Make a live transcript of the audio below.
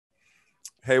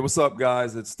Hey, what's up,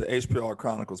 guys? It's the HPR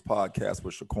Chronicles Podcast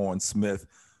with Shakur and Smith.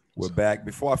 We're back.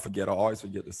 Before I forget, I always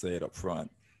forget to say it up front.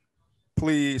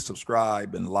 Please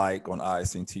subscribe and like on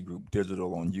ISNT Group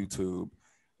Digital on YouTube.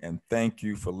 And thank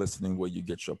you for listening where you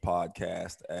get your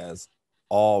podcast. As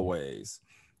always,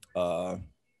 uh,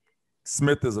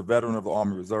 Smith is a veteran of the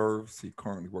Army Reserves. He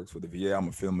currently works for the VA. I'm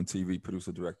a film and TV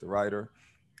producer, director, writer.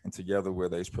 And together we're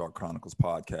the HPR Chronicles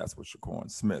Podcast with Shakur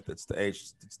and Smith. It's the H,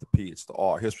 it's the P, it's the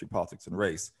R, history, politics, and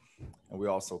race. And we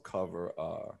also cover,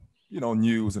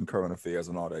 news and current affairs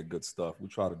and all that good stuff. We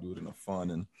try to do it in a fun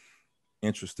and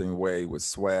interesting way with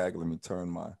swag. Let me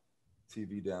turn my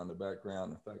TV down in the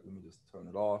background. In fact, let me just turn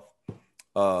it off.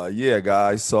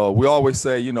 Guys. So we always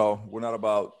say, we're not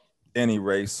about any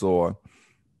race or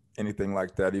anything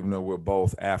like that, even though we're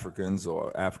both Africans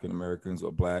or African Americans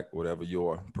or Black, whatever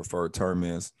your preferred term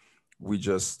is. We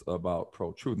just about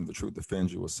pro-truth, and the truth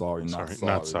defends you. We're sorry,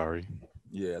 not sorry.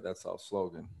 Yeah, that's our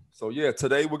slogan. So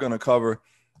today we're going to cover,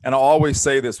 and I always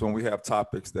say this when we have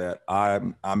topics that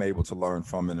I'm able to learn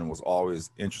from and was always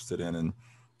interested in. And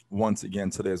once again,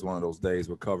 today is one of those days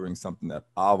we're covering something that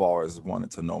I've always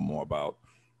wanted to know more about.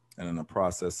 And in the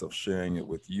process of sharing it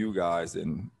with you guys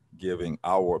and giving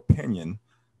our opinion,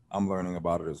 I'm learning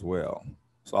about it as well.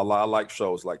 So I like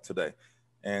shows like today.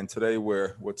 And today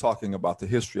we're talking about the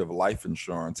history of life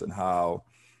insurance and how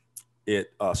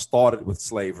it started with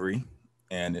slavery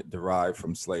and it derived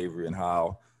from slavery, and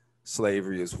how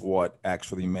slavery is what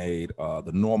actually made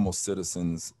the normal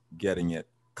citizens getting it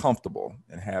comfortable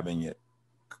and having it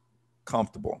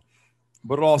comfortable.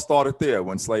 But it all started there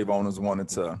when slave owners wanted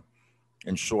to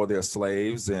insure their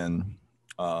slaves and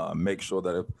make sure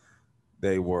that if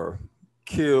they were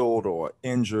killed or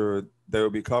injured, they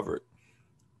would be covered.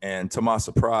 And to my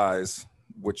surprise,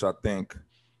 which I think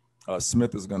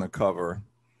Smith is going to cover,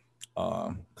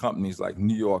 companies like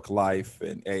New York Life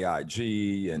and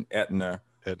AIG and Aetna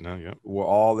Yep. were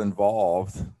all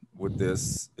involved with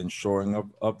this insuring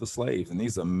of the slaves. And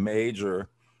these are major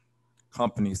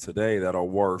companies today that are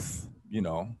worth,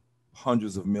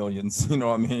 hundreds of millions, you know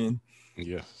what I mean?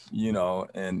 Yes.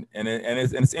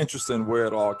 It's interesting where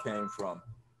it all came from.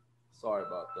 Sorry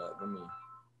about that. Let me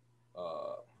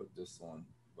put this on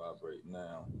vibrate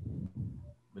now.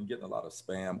 Been getting a lot of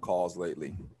spam calls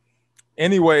lately.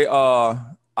 Anyway,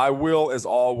 I will, as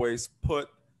always, put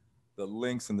the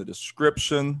links in the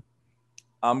description.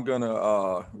 I'm going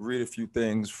to read a few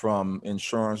things from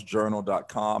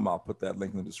insurancejournal.com. I'll put that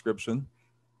link in the description.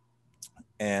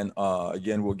 And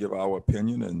again, we'll give our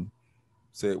opinion and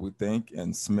say what we think.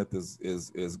 And Smith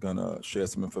is going to share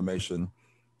some information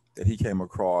that he came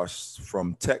across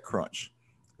from TechCrunch,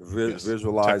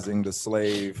 visualizing the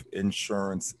slave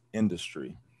insurance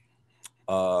industry.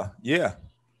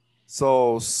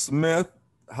 So Smith,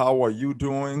 how are you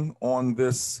doing on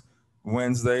this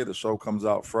Wednesday? The show comes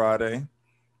out Friday.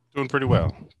 Doing pretty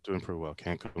well.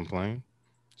 Can't complain.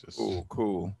 Just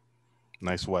cool.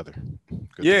 Nice weather.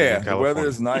 Good the weather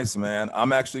is nice, man.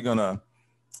 I'm actually gonna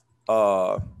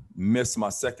miss my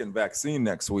second vaccine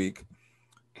next week.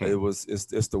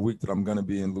 It's the week that I'm going to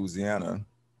be in Louisiana,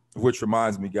 which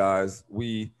reminds me, guys,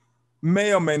 we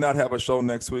may or may not have a show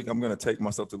next week. I'm going to take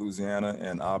myself to Louisiana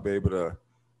and I'll be able to,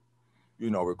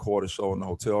 record a show in the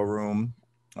hotel room.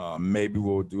 Maybe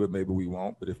we'll do it. Maybe we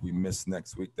won't. But if we miss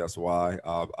next week, that's why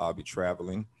I'll be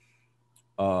traveling.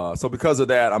 So because of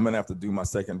that, I'm going to have to do my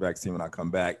second vaccine when I come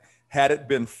back. Had it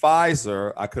been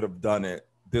Pfizer, I could have done it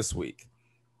this week.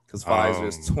 Because Pfizer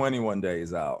is 21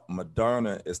 days out.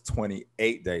 Moderna is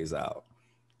 28 days out.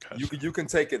 Gotcha. You can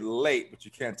take it late, but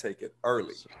you can't take it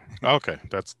early. Okay,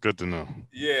 that's good to know.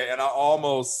 Yeah, and I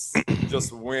almost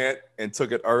just went and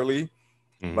took it early.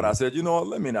 Mm-hmm. But I said, you know what,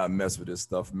 let me not mess with this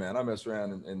stuff, man. I mess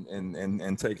around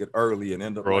and take it early and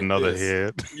end up throw like another this.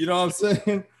 head. You know what I'm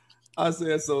saying? I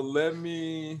said, so let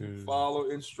me follow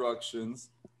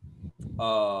instructions.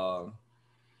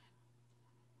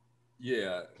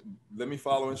 Let me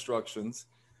follow instructions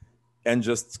and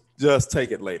just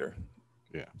take it later.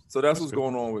 Yeah. So that's what's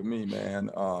going on with me,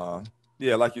 man.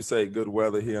 Like you say, good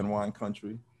weather here in wine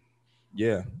country.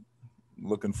 Yeah.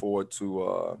 Looking forward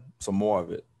to some more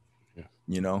of it. Yeah.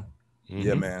 Mm-hmm.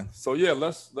 Yeah, man. So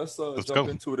let's jump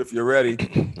into it if you're ready.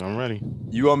 I'm ready.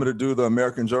 You want me to do the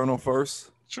American Journal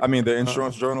first? Sure. I mean the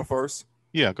Insurance Journal first?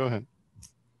 Yeah, go ahead.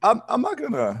 I'm not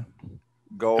gonna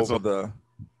go over the.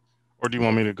 Or do you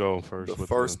want me to go first? The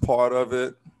first part of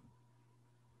it.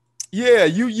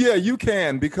 You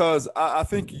can, because I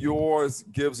think yours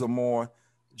gives a more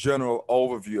general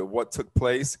overview of what took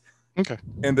place. Okay.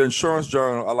 In the Insurance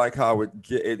Journal, I like how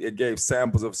it gave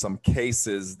samples of some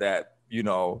cases that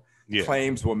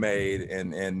claims were made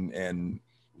and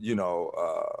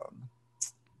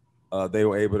they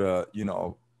were able to,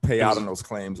 pay out on those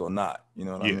claims or not. You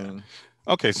know what I mean?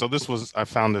 Okay, so I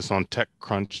found this on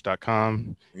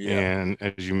techcrunch.com. Yeah. And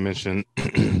as you mentioned,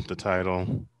 the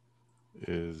title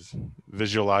is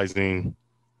Visualizing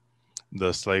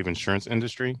the Slave Insurance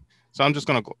Industry. So I'm just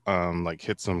going to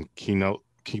hit some key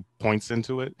points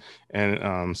into it.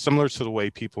 And similar to the way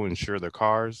people insure their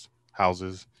cars,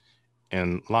 houses,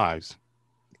 and lives.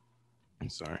 I'm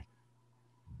sorry.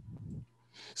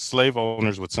 Slave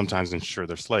owners would sometimes insure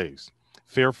their slaves,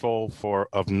 fearful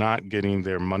of not getting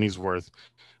their money's worth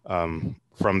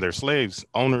from their slaves.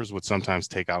 Owners would sometimes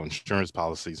take out insurance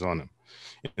policies on them.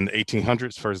 In the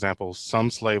 1800s, for example,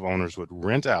 some slave owners would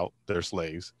rent out their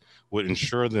slaves, would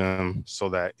insure them so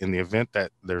that in the event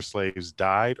that their slaves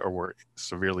died or were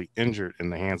severely injured in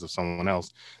the hands of someone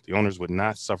else, the owners would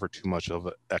not suffer too much of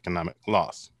an economic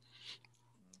loss.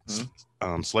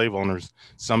 Slave owners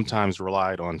sometimes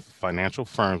relied on financial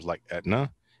firms like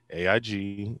Aetna,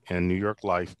 AIG, and New York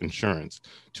Life Insurance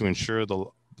to insure the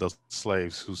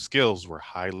slaves whose skills were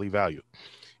highly valued.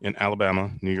 In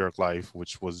Alabama, New York Life,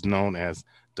 which was known as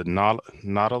the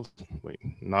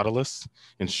Nautilus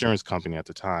Insurance Company at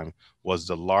the time, was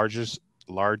the largest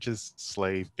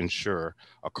slave insurer,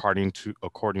 according to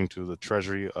the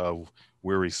Treasury of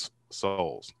Weary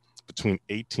Souls. Between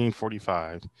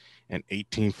 1845 and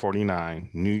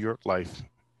 1849, New York Life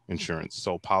Insurance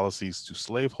sold policies to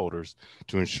slaveholders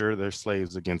to insure their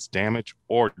slaves against damage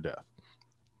or death.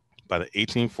 By the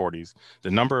 1840s,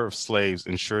 the number of slaves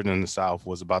insured in the South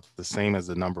was about the same as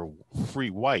the number of free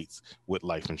whites with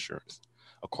life insurance.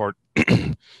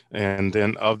 And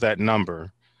then of that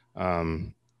number,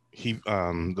 the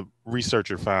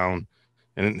researcher found,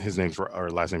 and last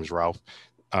name is Ralph,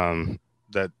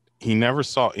 that he never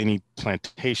saw any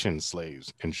plantation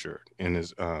slaves insured in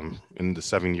the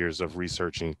 7 years of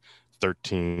researching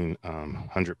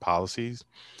 1,300 policies.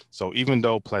 So even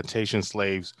though plantation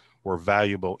slaves were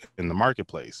valuable in the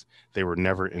marketplace, they were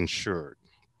never insured.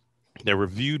 They were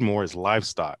viewed more as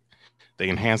livestock. They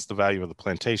enhanced the value of the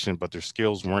plantation, but their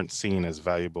skills weren't seen as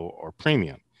valuable or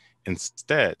premium.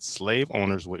 Instead, slave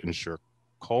owners would insure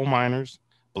coal miners,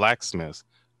 blacksmiths,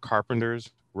 carpenters,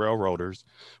 railroad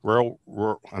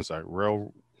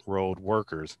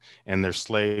workers, and their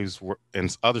slaves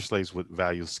and other slaves with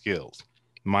value skills.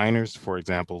 Miners, for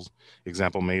example,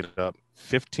 made up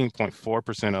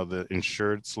 15.4% of the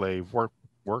insured slave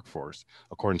workforce,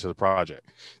 according to the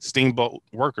project. Steamboat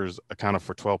workers accounted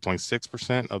for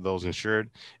 12.6% of those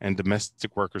insured, and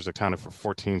domestic workers accounted for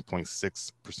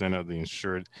 14.6% of the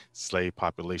insured slave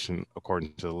population,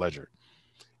 according to the ledger.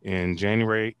 In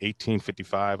January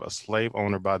 1855, a slave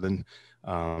owner by the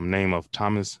name of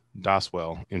Thomas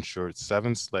Doswell insured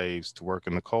 7 slaves to work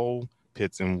in the coal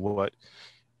pits in what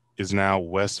is now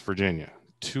West Virginia.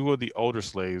 2 of the older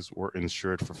slaves were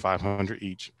insured for $500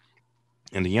 each,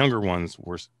 and the younger ones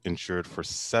were insured for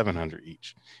 $700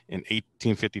 each. In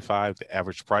 1855, the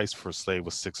average price for a slave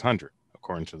was $600,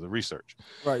 according to the research.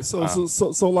 Right. So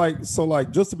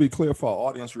just to be clear for our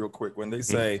audience, real quick, when they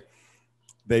say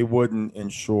they wouldn't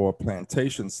insure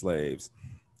plantation slaves,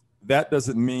 that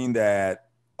doesn't mean that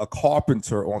a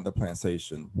carpenter on the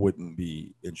plantation wouldn't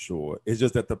be insured. It's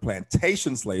just that the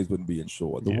plantation slaves wouldn't be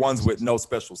insured. The ones with no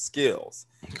special skills.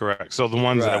 Correct. So the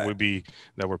ones that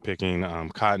were picking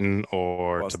cotton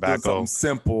or tobacco, something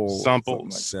simple,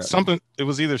 something. It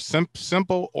was either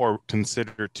simple or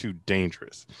considered too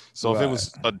dangerous. So if it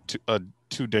was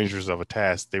too dangerous of a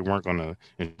task, they weren't going to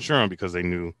insure them because they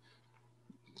knew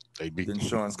the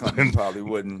insurance company probably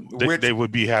wouldn't. They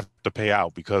would have to pay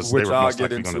out because which they were I'll most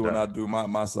get likely into when I do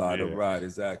my side of right.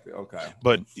 Exactly. Okay.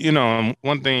 But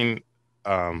one thing,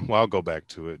 I'll go back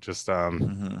to it. Just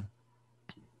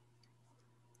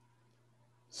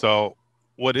So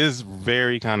what is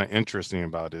very kind of interesting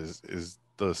about it is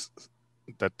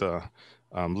that the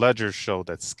ledgers show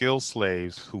that skilled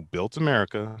slaves who built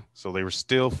America, so they were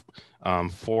still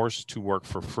forced to work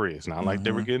for free. It's not like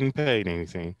they were getting paid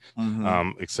anything,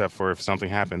 except for if something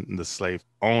happened, the slave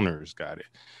owners got it.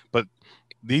 But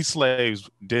these slaves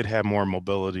did have more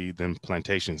mobility than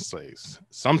plantation slaves.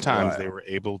 Sometimes they were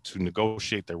able to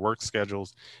negotiate their work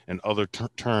schedules and other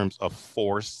terms of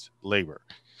forced labor.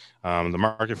 The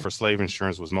market for slave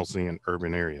insurance was mostly in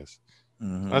urban areas.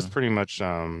 That's pretty much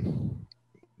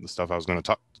the stuff I was going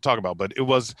to talk about. But it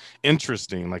was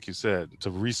interesting, like you said, to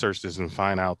research this and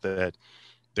find out that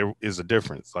there is a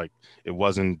difference. Like it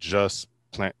wasn't just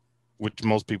which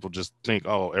most people just think,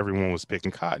 oh, everyone was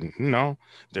picking cotton. No,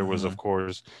 there was, of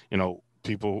course,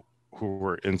 people who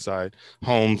were inside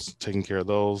homes taking care of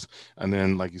those. And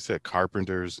then, like you said,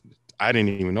 carpenters. I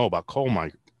didn't even know about coal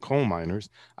miners.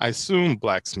 I assume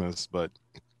blacksmiths, but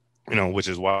which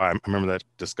is why I remember that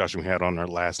discussion we had on our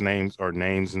last names or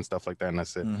names and stuff like that. And I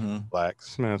said, Mm-hmm. Black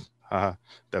Smith,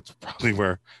 that's probably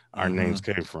where our Mm-hmm. names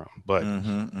came from. But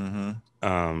Mm-hmm.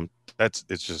 Mm-hmm. it's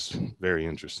just very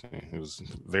interesting. It was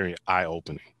very eye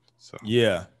opening. So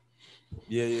Yeah.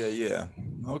 Yeah. Yeah. Yeah.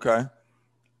 Okay.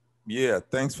 Yeah.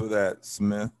 Thanks for that,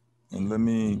 Smith. And let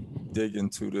me dig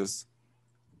into this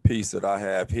piece that I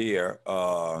have here.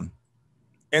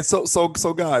 And so,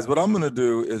 guys, what I'm gonna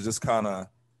do is just kind of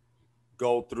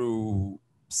go through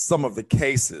some of the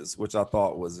cases, which I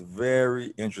thought was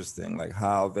very interesting, like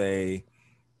how they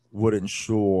would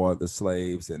insure the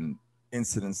slaves and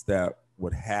incidents that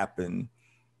would happen.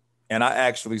 And I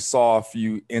actually saw a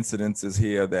few incidences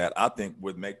here that I think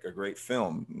would make a great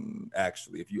film.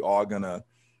 Actually, if you are gonna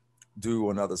do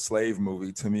another slave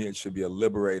movie, to me, it should be a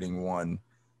liberating one,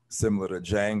 similar to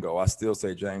Django. I still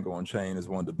say Django Unchained is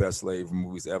one of the best slave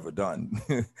movies ever done.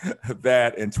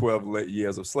 That and 12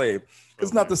 Years of Slave.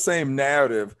 It's not the same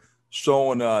narrative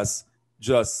showing us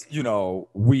just,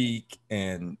 weak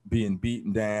and being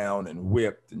beaten down and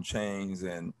whipped and chains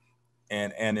and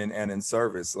in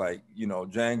service. Like,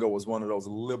 Django was one of those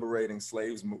liberating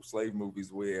slave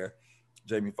movies where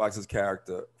Jamie Foxx's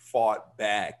character fought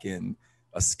back and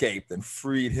escaped and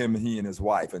freed him, he and his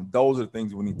wife. And those are the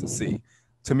things we need to see.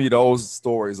 To me, those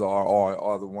stories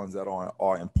are the ones that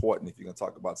are important if you're going to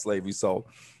talk about slavery. So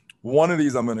one of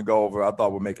these I'm going to go over, I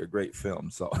thought would make a great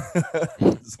film. So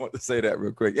just want to say that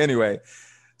real quick. Anyway,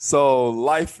 so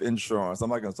life insurance, I'm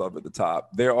not going to start at the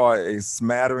top. There are a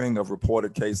smattering of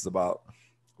reported cases about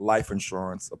life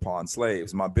insurance upon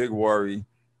slaves. My big worry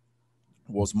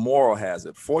was moral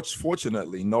hazard.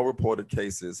 Fortunately, no reported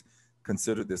cases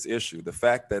considered this issue. The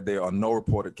fact that there are no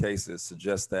reported cases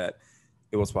suggests that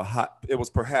it was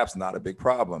perhaps not a big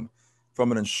problem.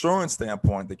 From an insurance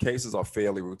standpoint, the cases are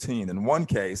fairly routine. In one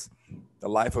case, the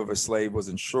life of a slave was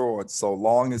insured so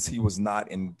long as he was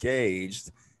not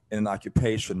engaged in an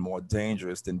occupation more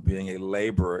dangerous than being a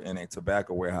laborer in a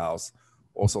tobacco warehouse,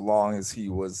 or so long as he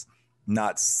was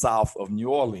not south of New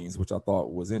Orleans, which I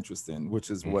thought was interesting, which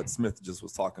is what Smith just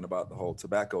was talking about, the whole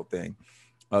tobacco thing.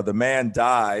 The man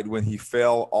died when he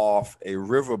fell off a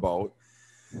riverboat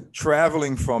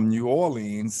traveling from New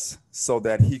Orleans so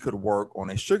that he could work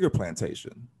on a sugar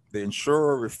plantation. The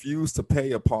insurer refused to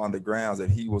pay upon the grounds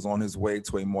that he was on his way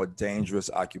to a more dangerous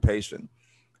occupation.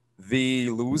 The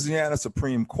Louisiana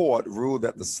Supreme Court ruled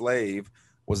that the slave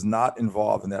was not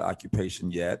involved in that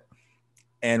occupation yet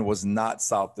and was not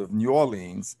south of New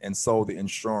Orleans, and so the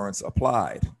insurance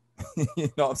applied.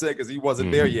 You know what I'm saying? Because he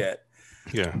wasn't there yet.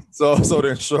 Yeah. So the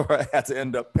insurer had to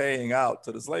end up paying out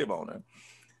to the slave owner.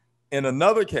 In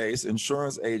another case,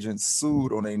 insurance agents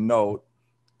sued on a note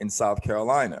in South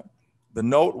Carolina. The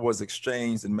note was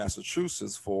exchanged in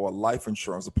Massachusetts for life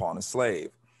insurance upon a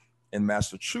slave. In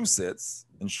Massachusetts,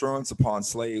 insurance upon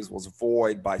slaves was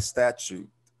void by statute.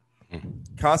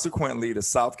 Consequently, the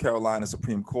South Carolina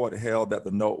Supreme Court held that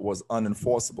the note was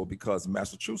unenforceable because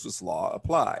Massachusetts law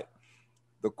applied.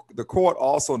 The court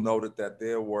also noted that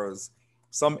there was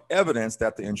some evidence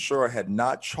that the insurer had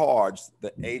not charged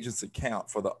the agent's account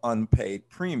for the unpaid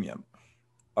premium.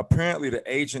 Apparently, the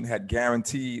agent had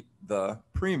guaranteed the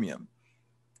premium.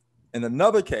 In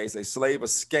another case, a slave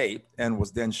escaped and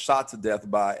was then shot to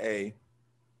death by a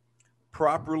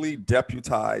properly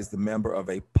deputized member of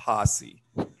a posse,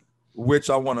 which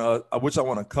I want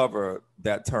to cover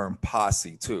that term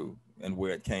posse too, and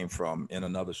where it came from in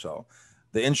another show.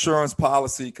 The insurance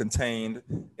policy contained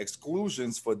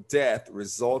exclusions for death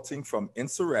resulting from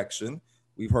insurrection.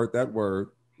 We've heard that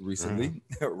word recently,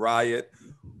 riot,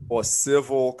 or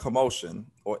civil commotion,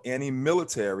 or any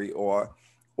military or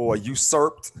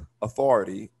usurped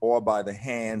authority, or by the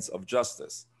hands of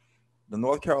justice. The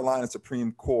North Carolina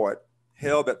Supreme Court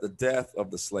held that the death of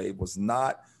the slave was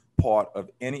not part of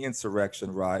any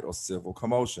insurrection, riot, or civil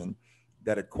commotion,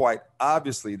 that it quite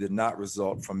obviously did not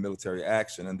result from military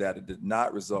action, and that it did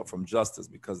not result from justice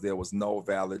because there was no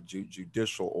valid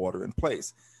judicial order in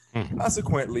place.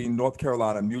 Consequently, North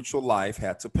Carolina Mutual Life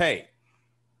had to pay.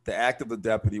 The act of the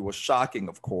deputy was shocking,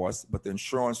 of course, but the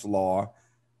insurance law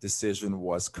decision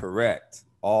was correct,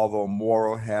 although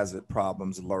moral hazard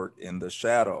problems lurk in the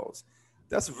shadows.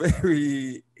 That's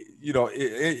very,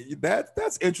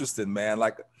 that's interesting, man.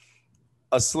 Like,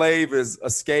 a slave is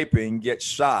escaping, gets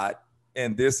shot,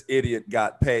 and this idiot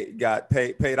got paid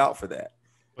out for that.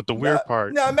 But the weird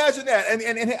part. Now imagine that. And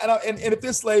if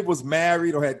this slave was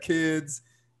married or had kids,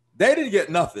 they didn't get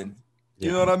nothing.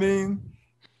 You know what I mean?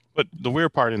 But the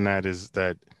weird part in that is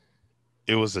that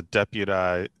it was a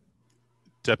deputized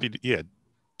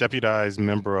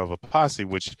member of a posse,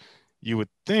 which you would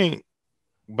think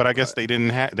but I guess they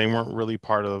weren't really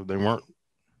they weren't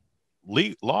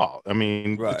law. I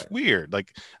mean, it's weird.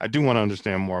 Like, I do want to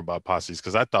understand more about posses,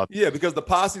 because I thought, because the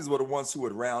posses were the ones who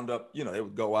would round up, they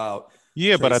would go out.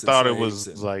 Yeah, but I thought it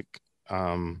was like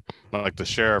the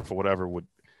sheriff or whatever would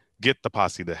get the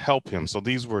posse to help him. So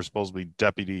these were supposed to be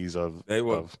deputies or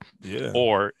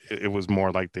it was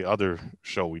more like the other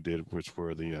show we did, which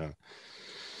were the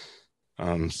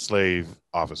slave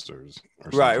officers.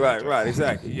 Right,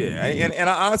 exactly. Yeah, and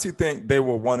I honestly think they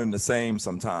were one and the same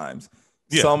sometimes.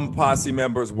 Yeah. Some posse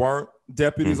members weren't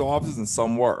deputies or officers, and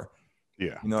some were.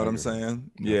 Yeah, you know what I'm saying?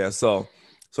 Yeah. So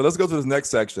let's go to this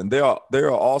next section. There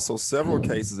are also several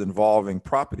cases involving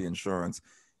property insurance.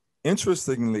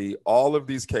 Interestingly, all of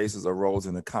these cases arose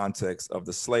in the context of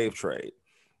the slave trade.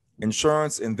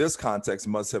 Insurance in this context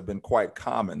must have been quite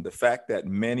common. The fact that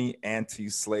many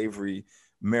anti-slavery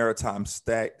maritime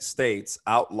states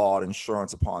outlawed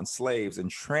insurance upon slaves in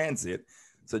transit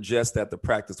suggests that the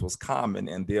practice was common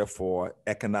and therefore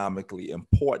economically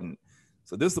important.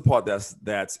 So this is the part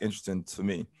that's interesting to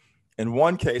me. In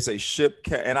one case, a ship,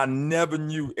 and I never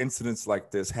knew incidents like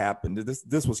this happened.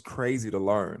 This was crazy to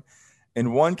learn.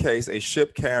 In one case, a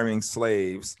ship carrying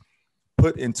slaves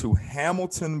put into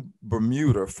Hamilton,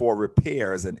 Bermuda for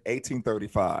repairs in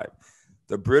 1835.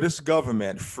 The British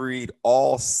government freed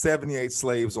all 78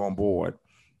 slaves on board,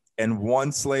 and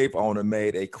one slave owner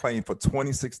made a claim for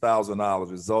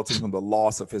 $26,000, resulting from the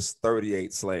loss of his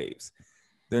 38 slaves.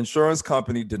 The insurance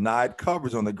company denied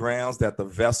coverage on the grounds that the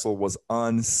vessel was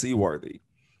unseaworthy.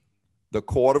 The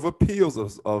Court of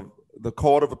Appeals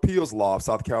Law of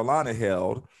South Carolina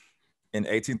held in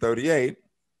 1838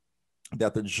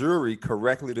 that the jury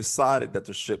correctly decided that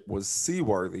the ship was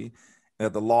seaworthy and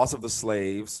that the loss of the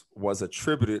slaves was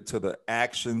attributed to the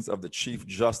actions of the Chief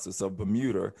Justice of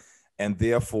Bermuda and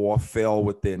therefore fell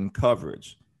within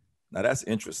coverage. Now that's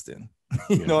interesting.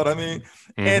 You know what I mean?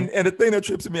 Mm-hmm. And the thing that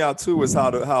trips me out too is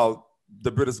how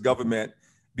the British government,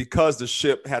 because the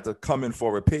ship had to come in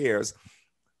for repairs,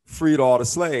 freed all the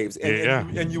slaves.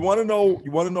 And you want to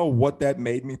know what that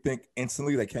made me think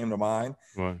instantly that came to mind?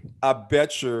 What? I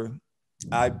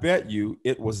bet you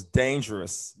it was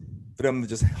dangerous for them to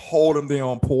just hold them there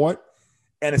on port,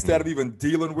 and instead of even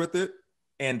dealing with it,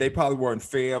 and they probably were in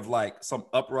fear of like some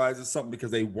uprising or something because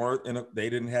they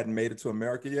hadn't made it to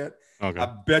America yet. Okay. I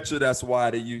bet you that's why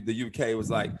the UK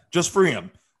was like, just free him.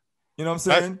 You know what I'm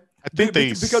saying? I think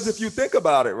because if you think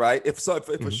about it, right? If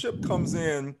a ship comes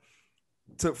in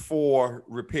for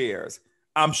repairs,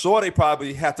 I'm sure they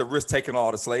probably had to risk taking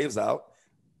all the slaves out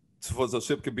so the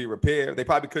ship could be repaired. They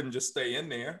probably couldn't just stay in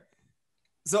there.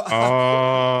 So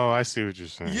I see what you're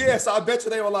saying. Yes, I bet you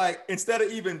they were like, instead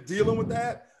of even dealing with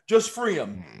that, just free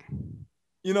him.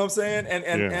 You know what I'm saying?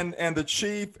 And the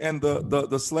chief and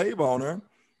the slave owner,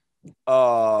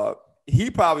 he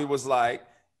probably was like,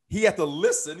 he had to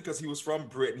listen because he was from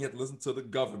Britain. He had to listen to the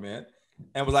government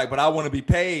and was like, but I want to be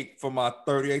paid for my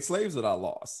 38 slaves that I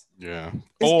lost. Yeah.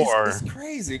 It's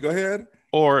crazy. Go ahead.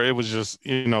 Or it was just,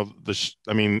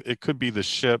 it could be the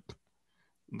ship,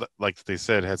 like they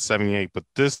said, had 78, but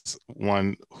this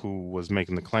one who was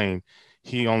making the claim,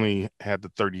 he only had the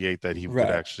 38 that he would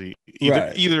actually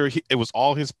either it was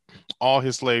all his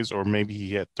slaves, or maybe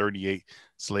he had 38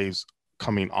 slaves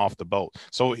coming off the boat.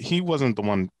 So he wasn't the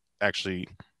one actually,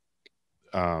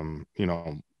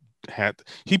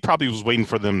 he probably was waiting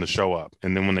for them to show up.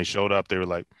 And then when they showed up, they were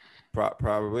like,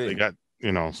 probably they got,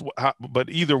 but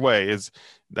either way,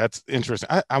 that's interesting.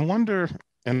 I wonder,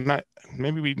 and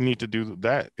maybe we need to do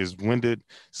that, is when did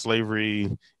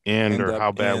slavery end, or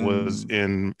how bad was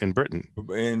in Britain?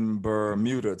 In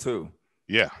Bermuda too.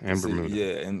 Yeah, in Bermuda.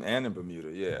 Yeah, and in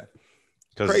Bermuda, yeah.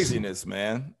 Craziness,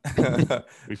 man.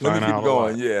 We find out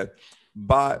going. Yeah.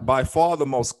 By far the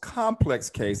most complex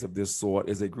case of this sort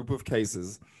is a group of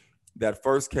cases that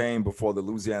first came before the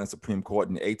Louisiana Supreme Court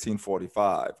in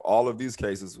 1845. All of these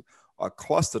cases are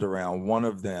clustered around one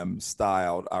of them,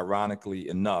 styled, ironically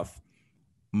enough,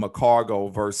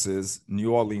 McCargo versus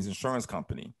New Orleans Insurance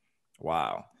Company.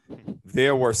 Wow.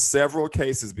 There were several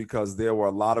cases because there were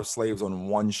a lot of slaves on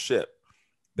one ship.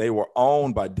 They were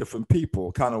owned by different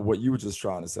people, kind of what you were just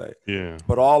trying to say. Yeah.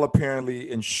 But all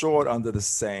apparently insured under the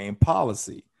same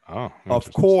policy. Oh,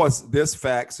 of course, this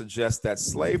fact suggests that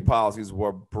slave policies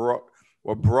were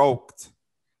broked.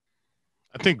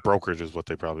 I think brokerage is what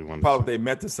they probably wanted. They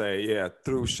meant to say, yeah,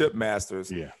 through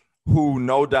shipmasters, who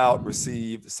no doubt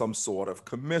received some sort of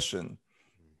commission.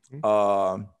 In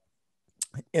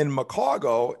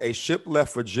McCargo, a ship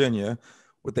left Virginia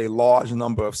with a large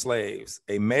number of slaves.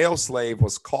 A male slave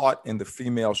was caught in the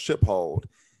female ship hold.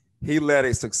 he led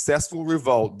a successful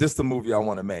revolt. This is the movie I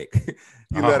want to make.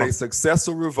 He led a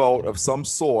successful revolt of some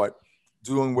sort,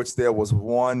 during which there was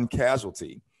one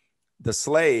casualty. The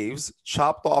slaves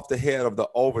chopped off the head of the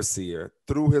overseer,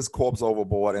 threw his corpse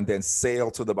overboard, and then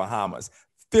sailed to the Bahamas.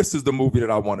 This is the movie that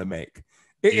I want to make.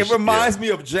 It reminds me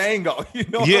of Django. You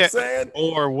know what I'm saying?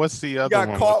 Or what's the other one?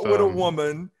 He got caught with a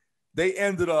woman. They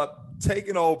ended up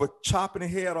taking over, chopping the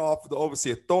head off the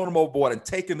overseer, throwing him overboard, and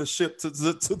taking the ship to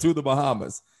the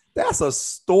Bahamas. That's a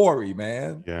story,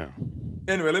 man. Yeah.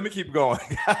 Anyway, let me keep going,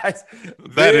 guys.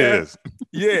 There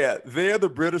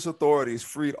the British authorities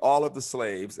freed all of the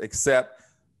slaves except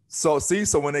so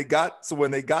when they got to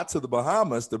the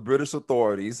Bahamas, the British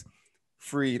authorities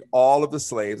freed all of the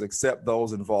slaves except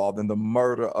those involved in the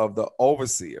murder of the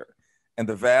overseer, and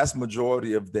the vast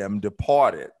majority of them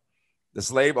departed. The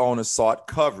slave owners sought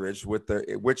coverage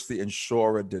which the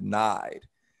insurer denied.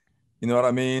 You know what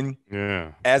I mean?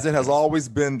 Yeah. As it has always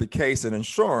been the case in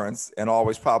insurance, and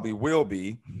always probably will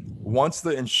be, once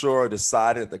the insurer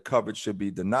decided the coverage should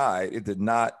be denied, it did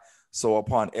not so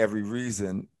upon every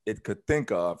reason it could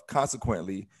think of.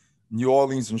 Consequently, New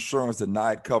Orleans insurance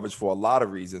denied coverage for a lot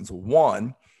of reasons.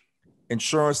 One,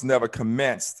 insurance never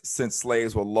commenced since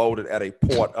slaves were loaded at a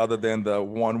port other than the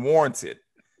one warranted.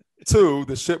 Two,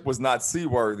 the ship was not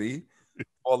seaworthy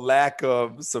or lack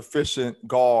of sufficient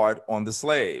guard on the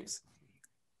slaves.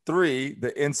 Three,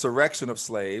 the insurrection of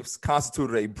slaves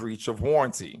constituted a breach of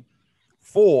warranty.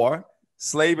 Four,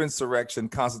 slave insurrection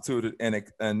constituted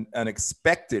an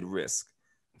unexpected risk.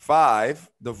 Five,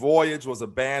 the voyage was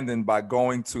abandoned by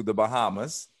going to the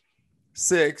Bahamas.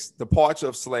 Six, departure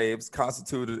of slaves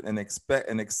constituted an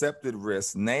accepted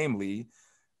risk, namely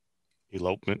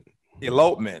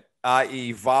elopement,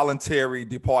 i.e. voluntary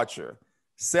departure.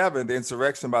 Seven, the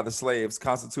insurrection by the slaves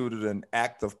constituted an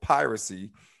act of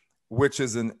piracy, which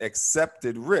is an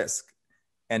accepted risk.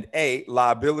 And eight,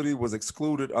 liability was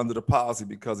excluded under the policy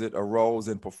because it arose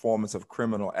in performance of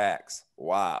criminal acts.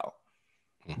 Wow.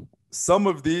 Some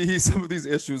of these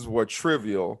issues were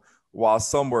trivial, while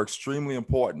some were extremely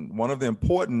important. One of the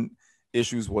important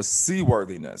issues was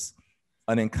seaworthiness.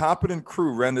 An incompetent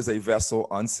crew renders a vessel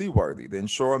unseaworthy. The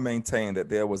insurer maintained that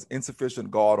there was insufficient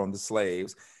guard on the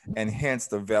slaves, and hence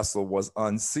the vessel was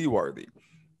unseaworthy.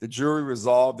 The jury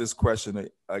resolved this question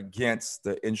against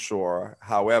the insurer.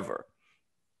 However,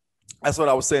 that's what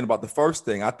I was saying about the first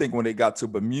thing. I think when they got to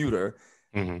Bermuda,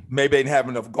 maybe they didn't have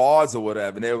enough guards or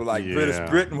whatever, and they were like,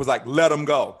 Britain was like, let them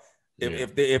go.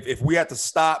 If we had to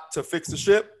stop to fix the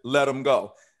ship, let them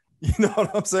go. You know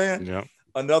what I'm saying? Yeah.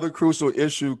 Another crucial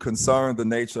issue concerned the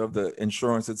nature of the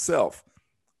insurance itself.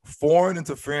 Foreign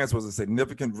interference was a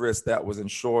significant risk that was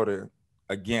insured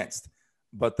against,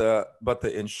 but the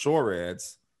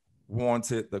insureds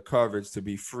wanted the coverage to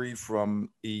be free from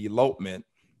elopement,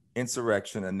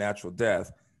 insurrection, and natural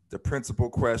death. The principal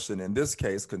question in this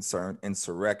case concerned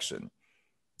insurrection.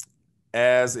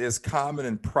 As is common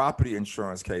in property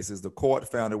insurance cases, the court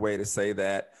found a way to say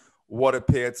that what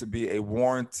appeared to be a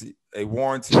warranty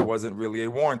wasn't really a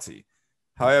warranty.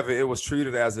 However, it was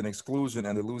treated as an exclusion,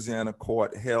 and the Louisiana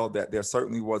court held that there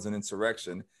certainly was an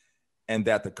insurrection and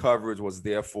that the coverage was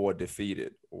therefore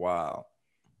defeated. Wow.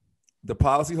 The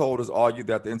policyholders argued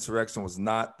that the insurrection was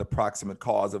not the proximate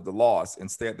cause of the loss.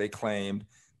 Instead, they claimed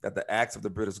that the acts of the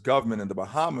British government in the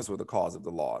Bahamas were the cause of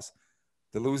the loss.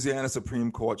 The Louisiana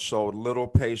Supreme Court showed little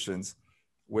patience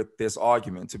with this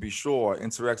argument. To be sure,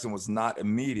 insurrection was not the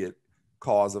immediate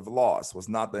cause of loss,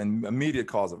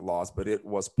 but it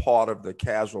was part of the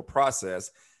casual process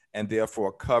and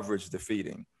therefore coverage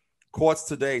defeating. Courts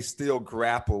today still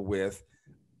grapple with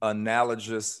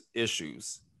analogous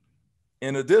issues.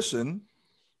 In addition,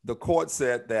 the court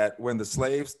said that when the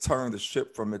slaves turned the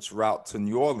ship from its route to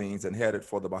New Orleans and headed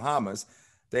for the Bahamas,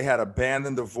 they had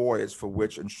abandoned the voyage for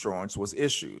which insurance was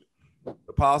issued.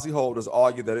 The policyholders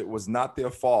argued that it was not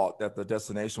their fault that the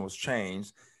destination was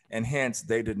changed, and hence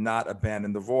they did not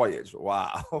abandon the voyage.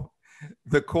 Wow.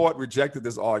 The court rejected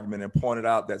this argument and pointed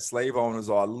out that slave owners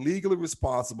are legally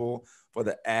responsible for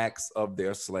the acts of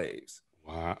their slaves.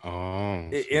 Wow. Oh.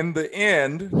 In the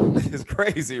end, it's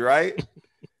crazy, right?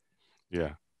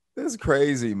 Yeah. It's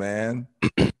crazy, man.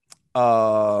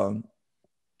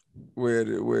 Where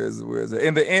is it?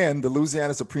 In the end, the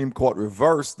Louisiana Supreme Court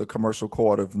reversed the Commercial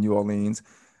Court of New Orleans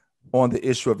on the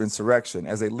issue of insurrection.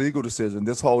 As a legal decision,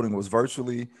 this holding was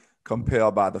virtually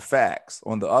compelled by the facts.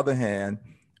 On the other hand,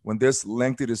 when this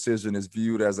lengthy decision is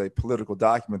viewed as a political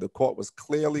document, the court was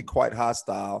clearly quite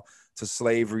hostile to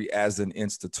slavery as an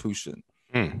institution.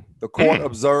 The court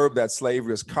observed that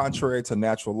slavery is contrary to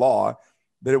natural law,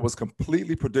 that it was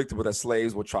completely predictable that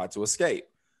slaves would try to escape.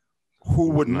 Who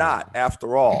would not,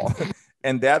 after all?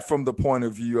 And that from the point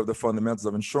of view of the fundamentals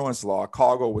of insurance law,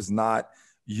 cargo was not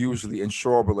usually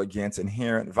insurable against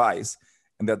inherent vice,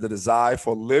 and that the desire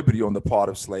for liberty on the part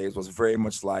of slaves was very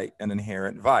much like an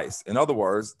inherent vice. In other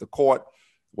words, the court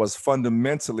was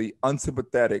fundamentally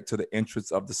unsympathetic to the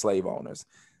interests of the slave owners.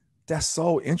 That's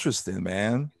so interesting,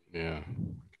 man. Yeah.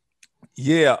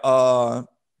 Yeah.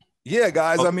 Yeah,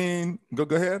 guys. Oh, I mean, go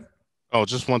ahead. oh,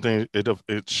 just one thing.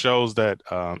 It shows that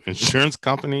insurance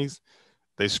companies,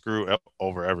 they screw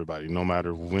over everybody, no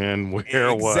matter when,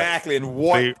 where, what. Exactly. And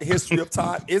what history of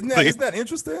time. Isn't that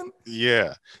interesting?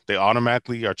 Yeah. They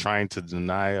automatically are trying to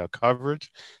deny a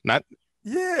coverage. Not,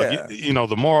 Yeah.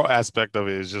 the moral aspect of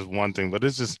it is just one thing, but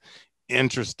it's just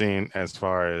interesting as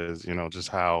far as, just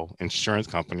how insurance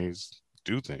companies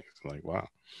do things. Like, wow.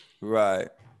 Right.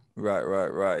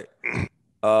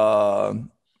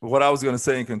 What I was going to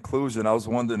say in conclusion, I was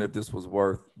wondering if this was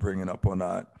worth bringing up or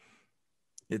not.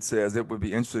 It says it would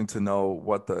be interesting to know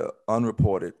what the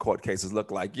unreported court cases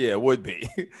look like. Yeah, it would be.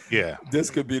 Yeah. This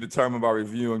could be determined by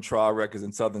reviewing trial records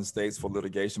in southern states for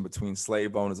litigation between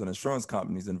slave owners and insurance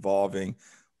companies involving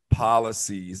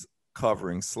policies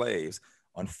covering slaves.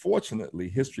 Unfortunately,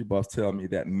 history buffs tell me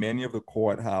that many of the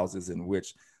courthouses in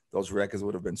which those records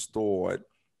would have been stored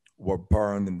were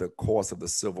burned in the course of the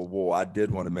Civil War. I did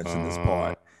want to mention this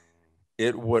part.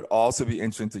 It would also be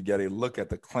interesting to get a look at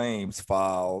the claims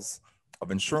files of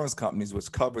insurance companies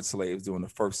which covered slaves during the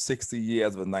first 60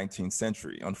 years of the 19th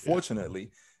century.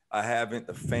 Unfortunately, I haven't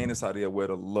the faintest idea where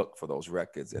to look for those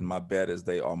records, and my bet is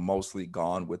they are mostly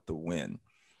gone with the wind.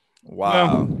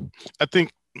 Wow. Well, I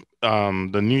think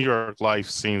the New York Life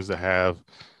seems to have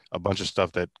a bunch of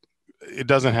stuff that it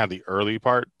doesn't have the early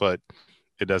part, but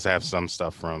it does have some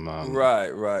stuff from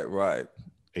right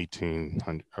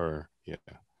 1800 or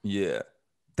yeah.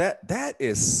 That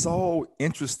is so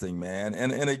interesting, man.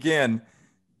 And again,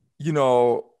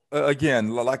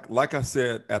 like I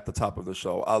said at the top of the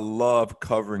show, I love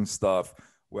covering stuff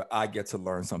where I get to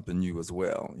learn something new as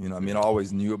well. I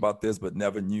always knew about this, but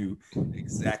never knew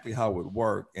exactly how it would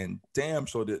work. And damn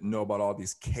sure didn't know about all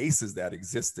these cases that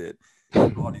existed,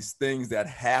 all these things that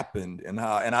happened, and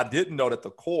I didn't know that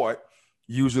the court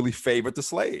usually favored the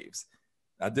slaves.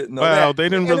 I didn't know that. They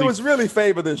didn't it was really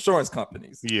favor the insurance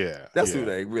companies. Yeah. That's who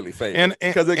they really favor.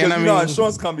 Because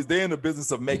insurance companies, they're in the business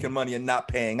of making money and not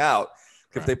paying out.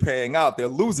 If they're paying out, they're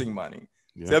losing money.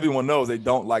 Yeah. So everyone knows they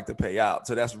don't like to pay out.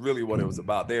 So that's really what it was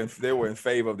about. They were in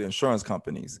favor of the insurance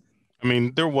companies.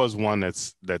 There was one that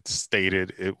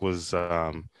stated it was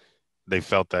they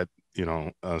felt that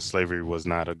slavery was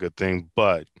not a good thing,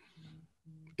 but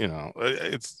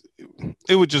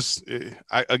it would just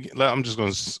I'm just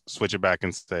going to switch it back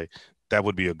and say that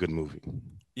would be a good movie.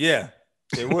 Yeah,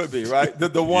 it would be, right?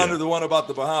 The one about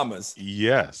the Bahamas.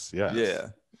 Yes. Yeah.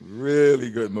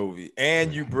 Really good movie.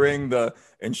 And you bring the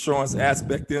insurance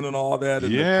aspect in and all that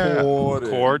in the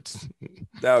courts.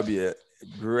 That would be a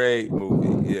great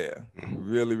movie. Yeah.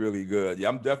 Really, really good. Yeah,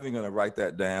 I'm definitely going to write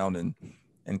that down and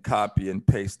copy and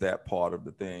paste that part of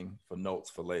the thing for notes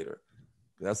for later.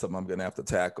 That's something I'm going to have to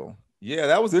tackle. Yeah,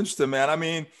 that was interesting,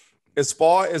 man. As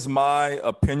far as my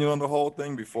opinion on the whole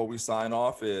thing before we sign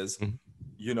off is,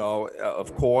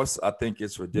 of course, I think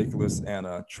it's ridiculous and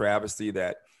a travesty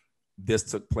that this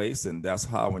took place, and that's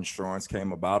how insurance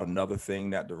came about. Another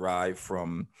thing that derived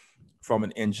from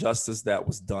an injustice that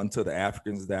was done to the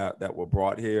Africans that were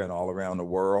brought here and all around the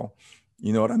world.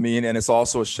 You know what I mean? And it's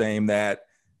also a shame that,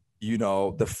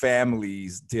 the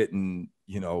families didn't,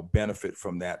 benefit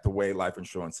from that the way life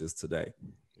insurance is today.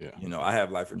 Yeah. I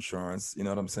have life insurance, you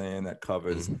know what I'm saying? That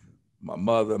covers my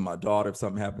mother, my daughter, if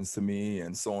something happens to me,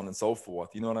 and so on and so forth.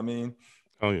 You know what I mean?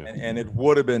 Oh, yeah. And it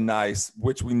would have been nice,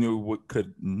 which we knew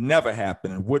could never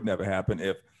happen and would never happen,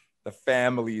 if the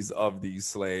families of these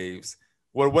slaves,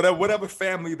 whatever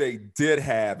family they did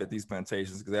have at these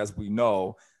plantations, because as we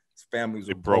know, families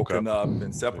were broken up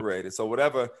and separated. So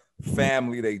whatever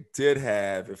family they did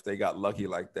have, if they got lucky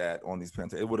like that on these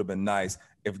plantations, it would have been nice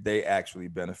if they actually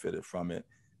benefited from it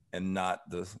and not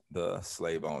the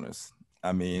slave owners.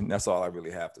 That's all I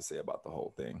really have to say about the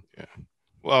whole thing. Yeah.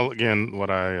 Well, again, what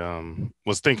I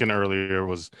was thinking earlier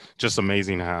was just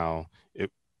amazing how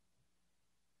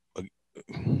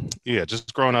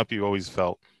just growing up, you always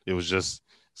felt it was just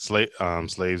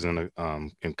slaves in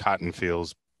cotton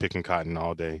fields picking cotton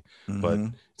all day. Mm-hmm. But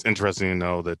it's interesting to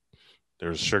know that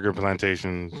there's sugar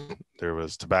plantations, there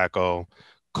was tobacco,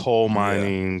 coal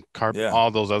mining,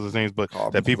 all those other things, but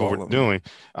that people were doing,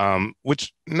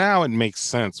 which now it makes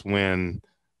sense when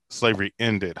slavery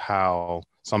ended, how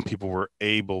some people were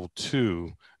able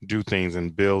to do things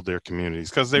and build their communities,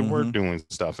 because they were Mm-hmm. doing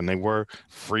stuff and they were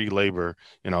free labor.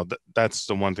 That's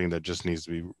the one thing that just needs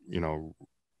to be,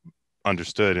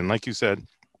 understood. And like you said,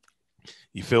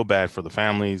 you feel bad for the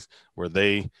families where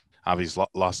they obviously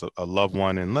lost a loved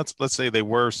one, and let's say they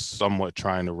were somewhat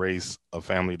trying to raise a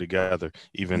family together,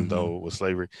 even Mm-hmm. though it was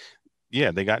slavery.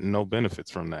 Yeah, they got no benefits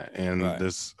from that. And Right.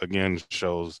 this again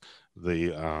shows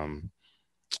the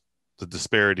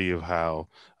disparity of how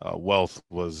wealth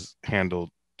was handled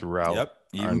throughout Yep.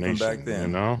 our Even from back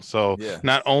nation. then. So Yeah.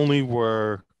 not only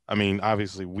I mean,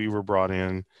 obviously we were brought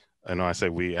in. I know I say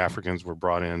we Africans were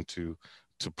brought in to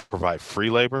provide free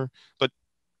labor, but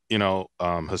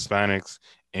Hispanics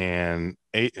and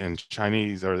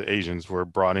Chinese or the Asians were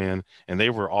brought in, and they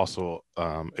were also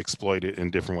exploited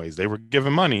in different ways. They were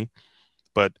given money,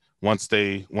 but once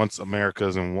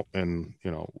Americas and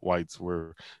whites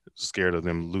were scared of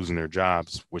them losing their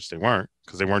jobs, which they weren't,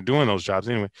 because they weren't doing those jobs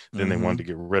anyway, then they wanted Mm-hmm. to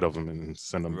get rid of them and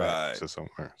send them back Right. to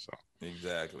somewhere. So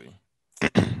Exactly.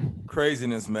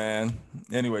 Craziness, man.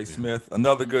 Anyway, yeah, Smith,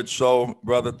 another good show,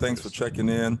 brother. Thanks for yes, checking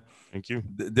in. thank you.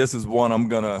 This is one I'm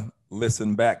gonna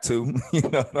listen back to. You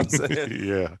know what I'm saying?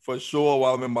 Yeah, For sure.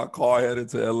 While I'm in my car headed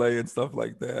to LA and stuff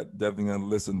like that, definitely gonna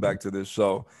listen back to this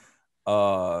show.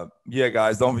 Yeah,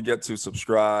 guys, don't forget to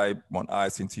subscribe on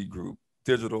ICT Group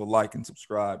Digital. Like and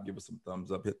subscribe. Give us some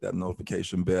thumbs up. Hit that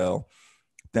notification bell.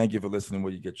 Thank you for listening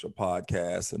where you get your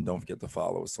podcasts, and don't forget to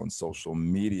follow us on social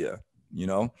media. You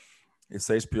know, it's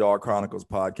HPR Chronicles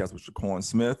Podcast with Shakur and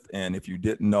Smith. And if you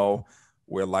didn't know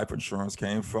where life insurance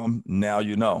came from, now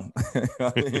you know.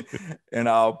 And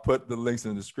I'll put the links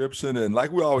in the description. And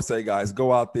like we always say, guys,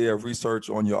 go out there, research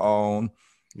on your own.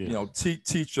 yeah,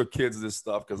 Teach your kids this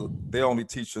stuff, because they're only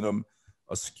teaching them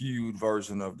a skewed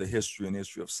version of the history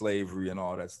of slavery and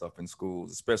all that stuff in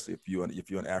schools, especially if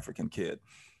you're an African kid.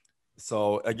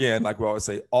 So again, like we always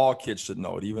say, all kids should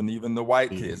know it, even the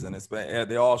white yeah. kids, and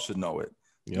they all should know it.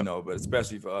 Yep. But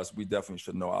especially for us, we definitely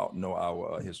should know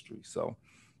our history. So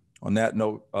on that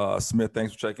note, Smith,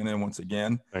 thanks for checking in once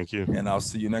again, Thank you. and I'll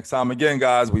see you next time. Again,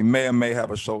 guys, we may or may have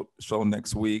a show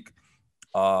next week.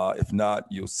 If not,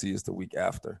 you'll see us the week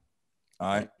after.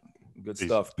 All right. Good Peace.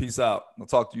 stuff. Peace out. I'll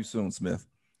talk to you soon, Smith.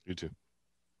 You too.